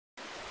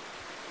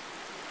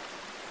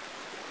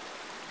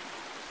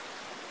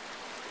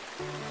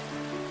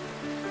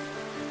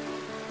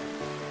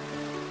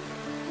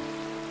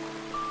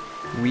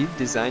We've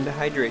designed a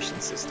hydration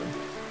system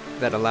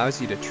that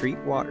allows you to treat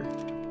water,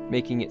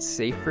 making it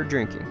safe for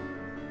drinking,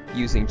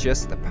 using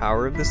just the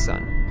power of the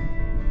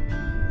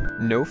sun.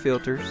 No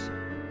filters,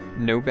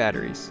 no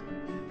batteries,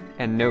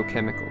 and no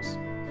chemicals.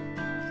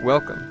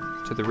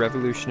 Welcome to the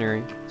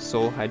revolutionary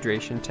Sol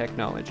Hydration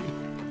technology.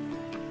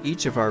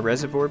 Each of our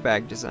reservoir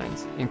bag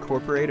designs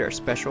incorporate our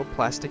special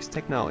plastics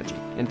technology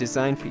and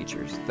design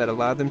features that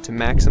allow them to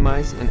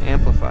maximize and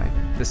amplify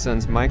the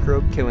sun's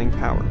microbe-killing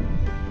power.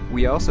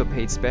 We also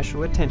paid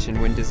special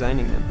attention when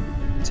designing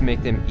them to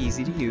make them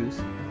easy to use,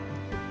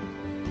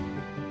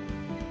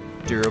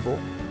 durable,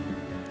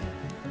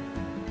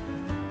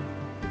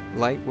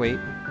 lightweight,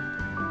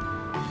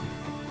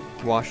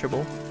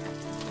 washable,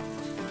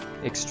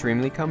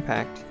 extremely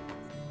compact,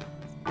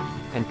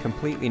 and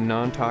completely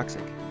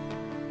non-toxic,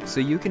 so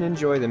you can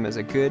enjoy them as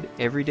a good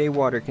everyday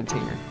water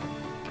container.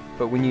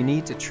 But when you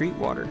need to treat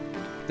water,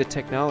 the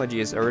technology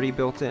is already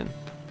built in,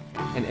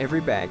 and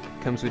every bag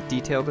comes with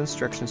detailed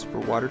instructions for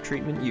water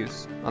treatment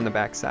use on the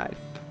back side.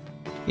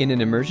 In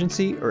an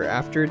emergency or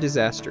after a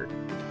disaster,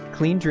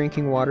 clean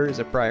drinking water is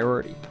a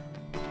priority.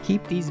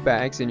 Keep these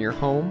bags in your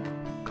home,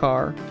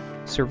 car,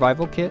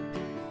 survival kit,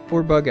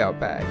 or bug out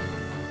bag.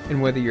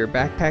 And whether you're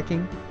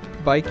backpacking,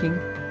 biking,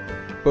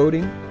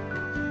 boating,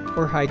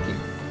 or hiking,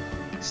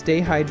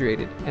 stay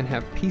hydrated and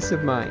have peace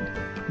of mind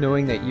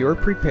knowing that you're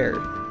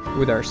prepared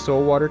with our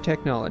Sol Water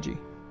technology.